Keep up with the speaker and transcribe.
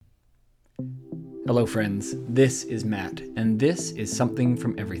Hello, friends. This is Matt, and this is Something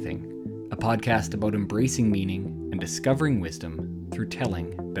from Everything, a podcast about embracing meaning and discovering wisdom through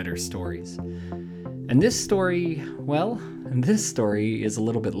telling better stories. And this story is a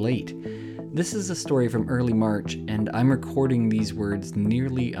little bit late. This is a story from early March, and I'm recording these words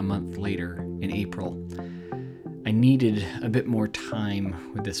nearly a month later in April. I needed a bit more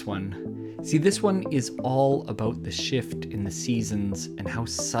time with this one. See, this one is all about the shift in the seasons and how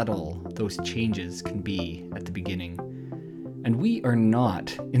subtle those changes can be at the beginning. And we are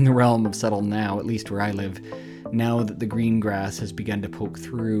not in the realm of subtle now, at least where I live, now that the green grass has begun to poke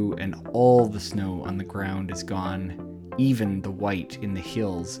through and all the snow on the ground is gone. Even the white in the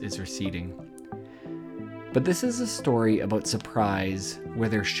hills is receding. But this is a story about surprise where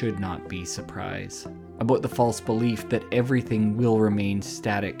there should not be surprise. About the false belief that everything will remain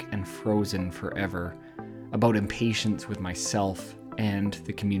static and frozen forever. About impatience with myself and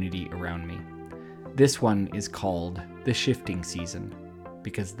the community around me. This one is called The Shifting Season,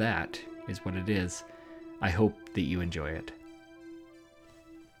 because that is what it is. I hope that you enjoy it.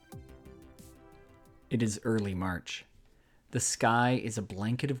 It is early March. The sky is a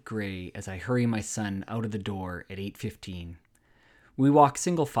blanket of gray as I hurry my son out of the door at 8:15. We walk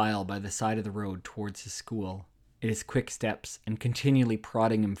single file by the side of the road towards his school. It is quick steps and continually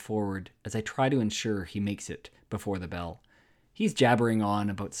prodding him forward as I try to ensure he makes it before the bell. He's jabbering on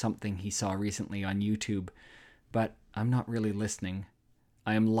about something he saw recently on YouTube, but I'm not really listening.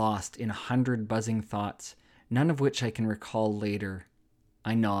 I am lost in 100 buzzing thoughts, none of which I can recall later.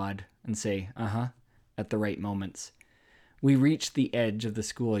 I nod and say, at the right moments. We reach the edge of the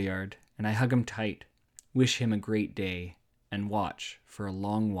schoolyard, and I hug him tight, wish him a great day, and watch for a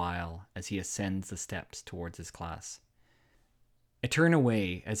long while as he ascends the steps towards his class. I turn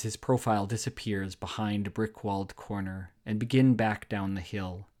away as his profile disappears behind a brick-walled corner and begin back down the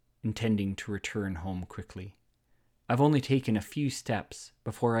hill, intending to return home quickly. I've only taken a few steps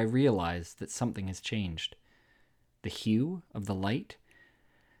before I realize that something has changed. The hue of the light?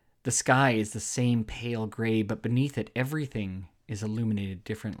 The sky is the same pale gray, but beneath it everything is illuminated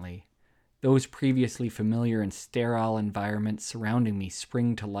differently. Those previously familiar and sterile environments surrounding me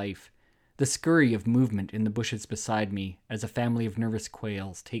spring to life. The scurry of movement in the bushes beside me as a family of nervous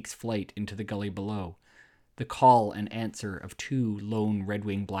quails takes flight into the gully below. The call and answer of 2 lone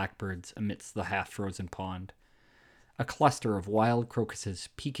red-winged blackbirds amidst the half-frozen pond. A cluster of wild crocuses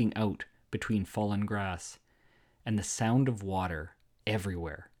peeking out between fallen grass. And the sound of water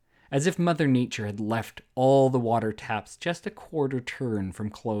everywhere, as if Mother Nature had left all the water taps just a quarter turn from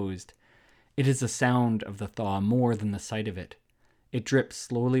closed. It is the sound of the thaw more than the sight of it. It drips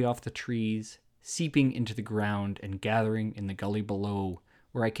slowly off the trees, seeping into the ground and gathering in the gully below,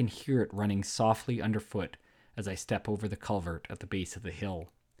 where I can hear it running softly underfoot as I step over the culvert at the base of the hill.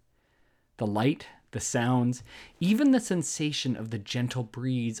 The light, the sounds, even the sensation of the gentle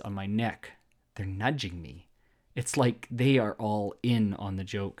breeze on my neck, they're nudging me. It's like they are all in on the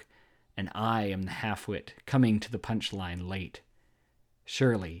joke, and I am the half-wit coming to the punchline late.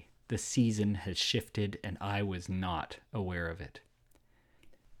 Surely, the season has shifted and I was not aware of it.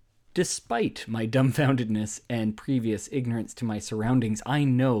 Despite my dumbfoundedness and previous ignorance to my surroundings, I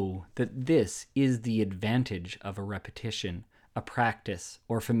know that this is the advantage of a repetition, a practice,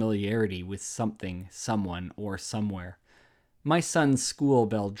 or familiarity with something, someone, or somewhere. My son's school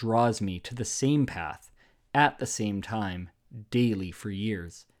bell draws me to the same path, at the same time, daily for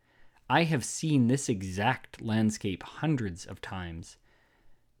years. I have seen this exact landscape hundreds of times.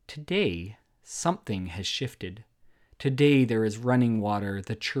 Today, something has shifted. Today there is running water,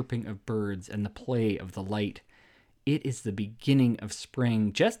 the chirping of birds, and the play of the light. It is the beginning of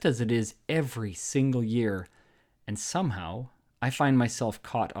spring, just as it is every single year, and somehow I find myself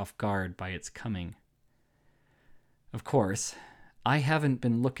caught off guard by its coming. Of course, I haven't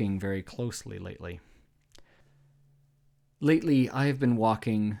been looking very closely lately. Lately, I have been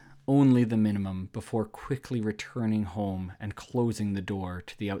walking only the minimum before quickly returning home and closing the door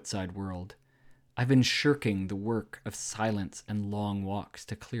to the outside world. I've been shirking the work of silence and long walks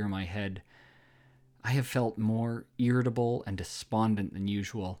to clear my head. I have felt more irritable and despondent than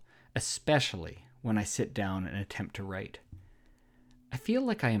usual, especially when I sit down and attempt to write. I feel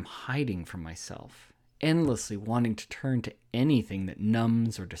like I am hiding from myself, endlessly wanting to turn to anything that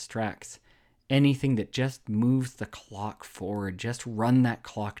numbs or distracts. Anything that just moves the clock forward, just run that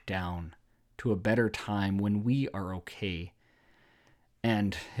clock down to a better time when we are okay.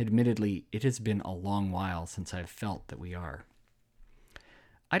 And admittedly, it has been a long while since I've felt that we are.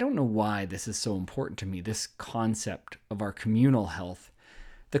 I don't know why this is so important to me, this concept of our communal health.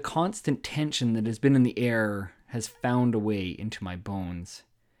 The constant tension that has been in the air has found a way into my bones.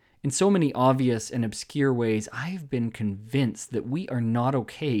 In so many obvious and obscure ways, I've been convinced that we are not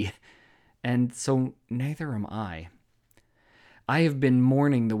okay, and so neither am I. I have been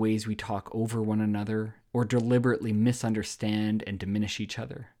mourning the ways we talk over one another or deliberately misunderstand and diminish each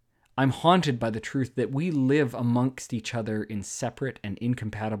other. I'm haunted by the truth that we live amongst each other in separate and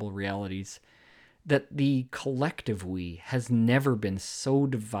incompatible realities, that the collective we has never been so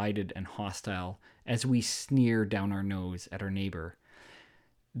divided and hostile as we sneer down our nose at our neighbor,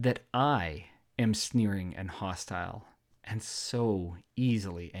 that I am sneering and hostile and so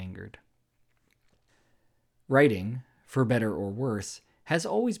easily angered. Writing, for better or worse, has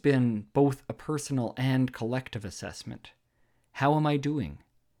always been both a personal and collective assessment. How am I doing?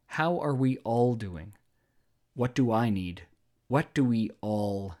 How are we all doing? What do I need? What do we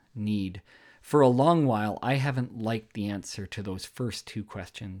all need? For a long while, I haven't liked the answer to those first two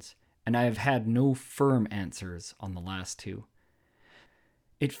questions, and I have had no firm answers on the last two.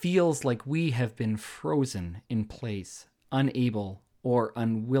 It feels like we have been frozen in place, unable or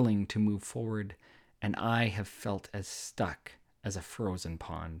unwilling to move forward, and I have felt as stuck as a frozen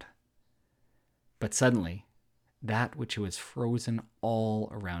pond. But suddenly, that which was frozen all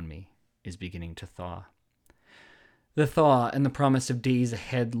around me is beginning to thaw. The thaw and the promise of days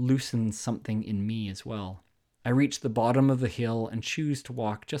ahead loosens something in me as well. I reach the bottom of the hill and choose to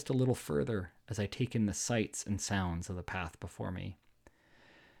walk just a little further as I take in the sights and sounds of the path before me.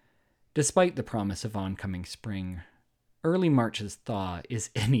 Despite the promise of oncoming spring, early March's thaw is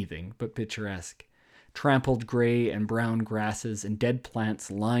anything but picturesque. Trampled gray and brown grasses and dead plants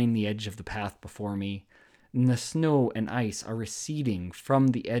line the edge of the path before me, and the snow and ice are receding from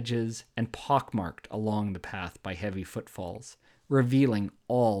the edges and pockmarked along the path by heavy footfalls, revealing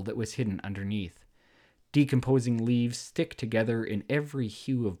all that was hidden underneath. Decomposing leaves stick together in every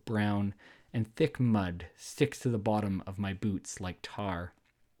hue of brown, and thick mud sticks to the bottom of my boots like tar.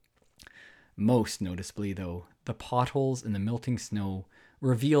 Most noticeably, though, the potholes in the melting snow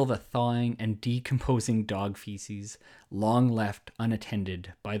reveal the thawing and decomposing dog feces long left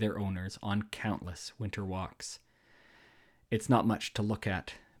unattended by their owners on countless winter walks. It's not much to look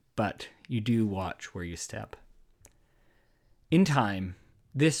at, but you do watch where you step. In time,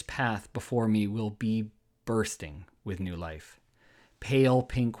 this path before me will be bursting with new life. Pale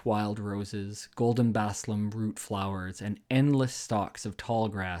pink wild roses, golden basilium root flowers, and endless stalks of tall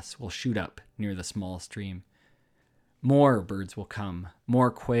grass will shoot up near the small stream. More birds will come, more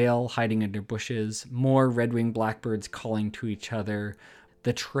quail hiding under bushes, more red-winged blackbirds calling to each other.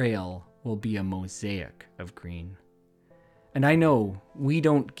 The trail will be a mosaic of green. And I know we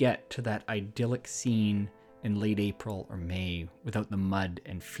don't get to that idyllic scene in late April or May without the mud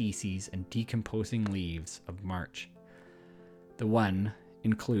and feces and decomposing leaves of March. The one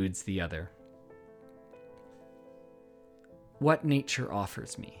includes the other. What nature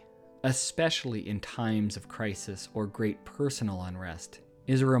offers me, especially in times of crisis or great personal unrest,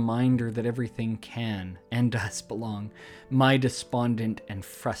 is a reminder that everything can and does belong, my despondent and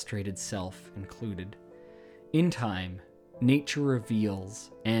frustrated self included. In time, nature reveals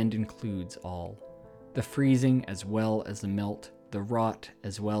and includes all, the freezing as well as the melt, the rot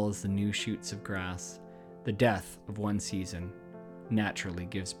as well as the new shoots of grass. The death of one season naturally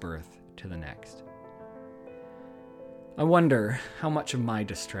gives birth to the next. I wonder how much of my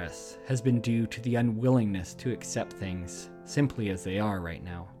distress has been due to the unwillingness to accept things simply as they are right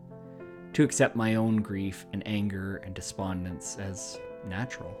now, to accept my own grief and anger and despondence as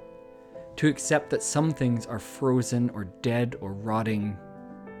natural, to accept that some things are frozen or dead or rotting,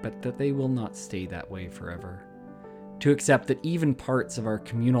 but that they will not stay that way forever, to accept that even parts of our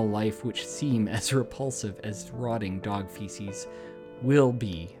communal life which seem as repulsive as rotting dog feces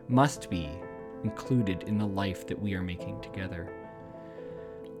must be included in the life that we are making together.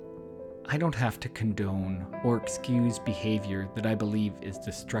 I don't have to condone or excuse behavior that I believe is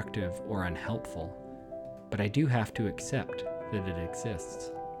destructive or unhelpful, but I do have to accept that it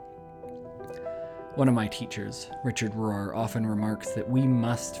exists. One of my teachers, Richard Rohr, often remarks that we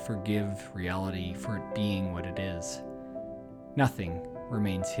must forgive reality for it being what it is. Nothing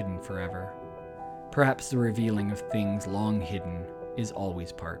remains hidden forever. Perhaps the revealing of things long hidden is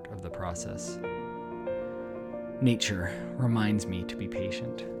always part of the process. Nature reminds me to be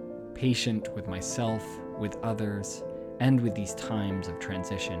patient with myself, with others, and with these times of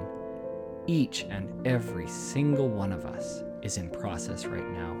transition. Each and every single one of us is in process right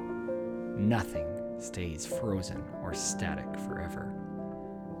now. Nothing stays frozen or static forever,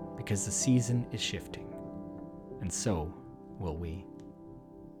 because the season is shifting, and so will we.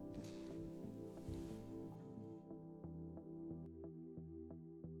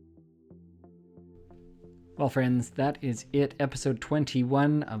 Well, friends, that is it. Episode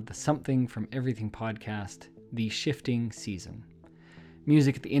 21 of the Something from Everything podcast, The Shifting Season.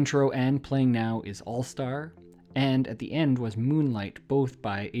 Music at the intro and playing now is All Star, and at the end was Moonlight, both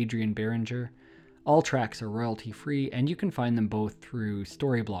by Adrian Berenger. All tracks are royalty-free, and you can find them both through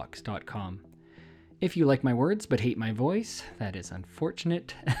storyblocks.com. If you like my words but hate my voice, that is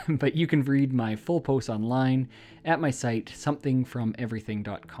unfortunate, but you can read my full posts online at my site,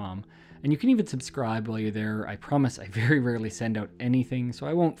 somethingfromeverything.com. And you can even subscribe while you're there. I promise I very rarely send out anything, so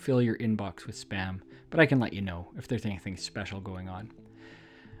I won't fill your inbox with spam, but I can let you know if there's anything special going on.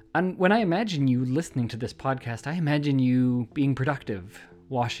 And when I imagine you listening to this podcast, I imagine you being productive,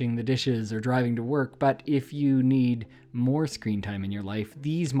 washing the dishes or driving to work. But if you need more screen time in your life,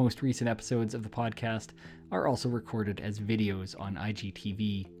 these most recent episodes of the podcast are also recorded as videos on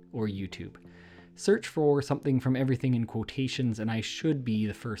IGTV or YouTube. Search for Something from Everything in quotations, and I should be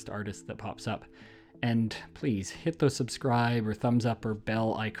the first artist that pops up. And please hit those subscribe or thumbs up or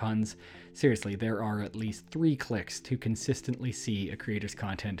bell icons. Seriously, there are at least 3 clicks to consistently see a creator's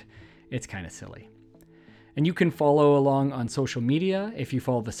content. It's kind of silly. And you can follow along on social media if you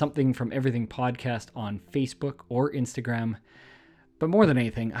follow the Something from Everything podcast on Facebook or Instagram. But more than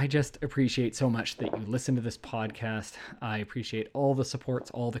anything, I just appreciate so much that you listen to this podcast. I appreciate all the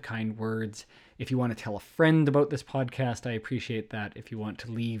supports, all the kind words. If you want to tell a friend about this podcast, I appreciate that. If you want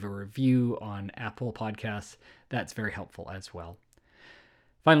to leave a review on Apple Podcasts, that's very helpful as well.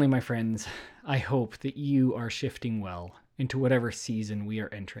 Finally, my friends, I hope that you are shifting well into whatever season we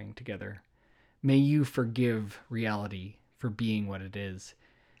are entering together. May you forgive reality for being what it is,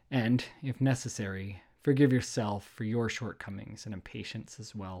 and, if necessary, forgive yourself for your shortcomings and impatience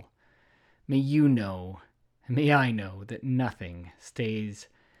as well. May you know, and may I know, that nothing stays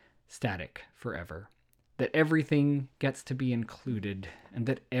static forever, that everything gets to be included, and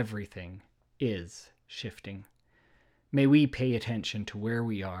that everything is shifting. May we pay attention to where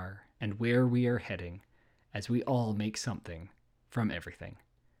we are and where we are heading as we all make something from everything.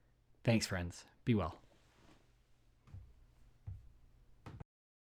 Thanks, friends. Be well.